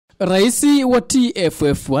Raisi wa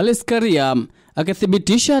TFF Wallace Karia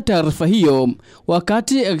akathibitisha taarifa hiyo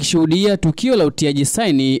wakati akishuhudia tukio la utiaji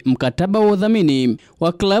saini mkataba wa udhamini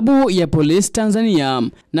wa klabu ya polisi Tanzania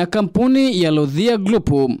na kampuni ya Lodhia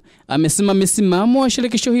Group. Amesema misimamo wa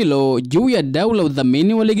shirikisho hilo juu ya dau la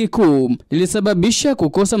udhamini wa ligi kuu lilisababisha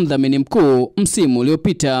kukosa mdhamini mkuu msimu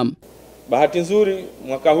uliopita. Bahati nzuri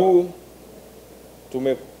mwaka huu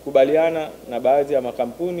tumekubaliana na baadhi ya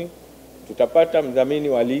makampuni tutapata mdhamini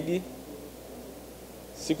wa ligi.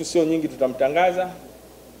 Siku sio nyingi tutamtangaza.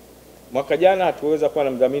 Mwaka jana hatuweza kuwa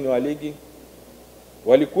na mdhamini wa ligi.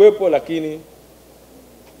 Walikuwepo, lakini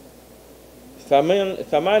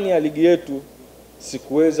thamani ya ligi yetu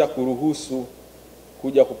sikuweza kuruhusu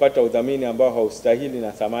kuja kupata udhamini ambao haustahili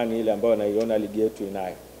na thamani ile ambayo naiona ligi yetu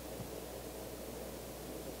inayo.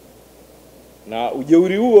 Na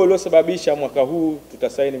ujeuri huo uliosababisha mwaka huu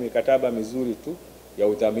tutasaini mikataba mizuri tu ya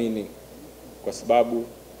udhamini kwa sababu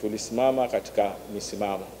tulisimama katika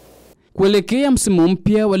misimamo. Kuelekea msimu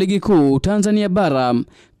mpya wa ligi kuu Tanzania bara,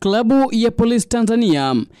 klabu ya polisi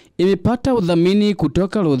Tanzania imepata udhamini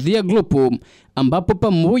kutoka Lodhia Group, ambapo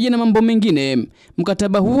pamoja na mambo mengine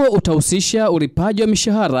mkataba huo utahusisha ulipaji wa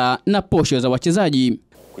mishahara na posho za wachezaji,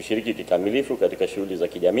 kushiriki kikamilifu katika shughuli za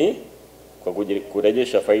kijamii kwa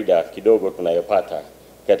kurejesha faida kidogo tunayopata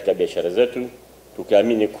katika biashara zetu,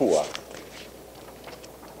 tukiamini kuwa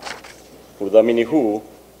udhamini huu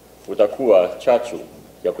utakuwa chachu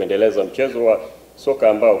ya kuendeleza mchezo wa soka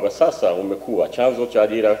ambao kwa sasa umekuwa chanzo cha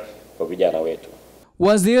ajira kwa vijana wetu.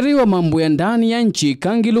 Waziri wa mambo ya ndani ya nchi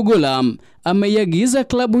Kangi Lugola ameiagiza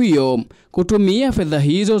klabu hiyo kutumia fedha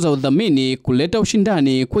hizo za udhamini kuleta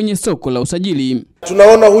ushindani kwenye soko la usajili.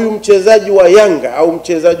 Tunaona huyu mchezaji wa Yanga au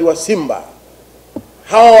mchezaji wa Simba,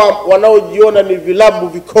 hawa wanaojiona ni vilabu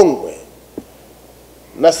vikongwe,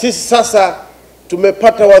 na sisi sasa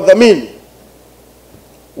tumepata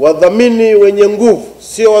wadhamini wenye nguvu,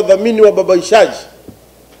 sio wadhamini wa babaishaji.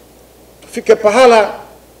 Tufike pahala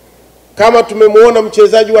kama tumemwona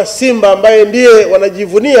mchezaji wa Simba ambaye ndiye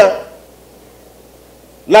wanajivunia,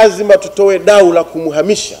 lazima tutoe dau la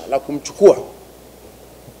kumhamisha, la kumchukua.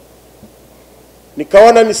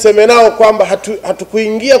 Nikaona niseme nao kwamba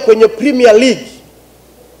hatukuingia kwenye Premier League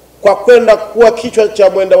kwa kwenda kuwa kichwa cha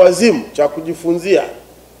mwenda wazimu cha kujifunzia,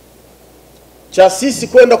 cha sisi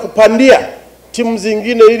kwenda kupandia timu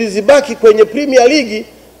zingine ili zibaki kwenye Premier League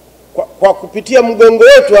kwa kupitia mgongo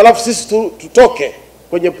wetu, alafu sisi tutoke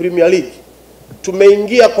kwenye Premier League.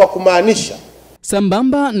 Tumeingia kwa kumaanisha.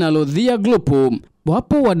 Sambamba na Lodhia Group,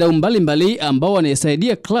 wapo wadau mbalimbali ambao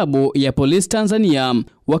wanaisaidia klabu ya polisi Tanzania,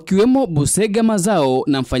 wakiwemo Busega Mazao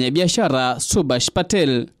na mfanyabiashara Subash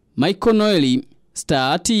Patel. Michael Noeli,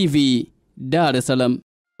 Star TV, Dar es Salaam.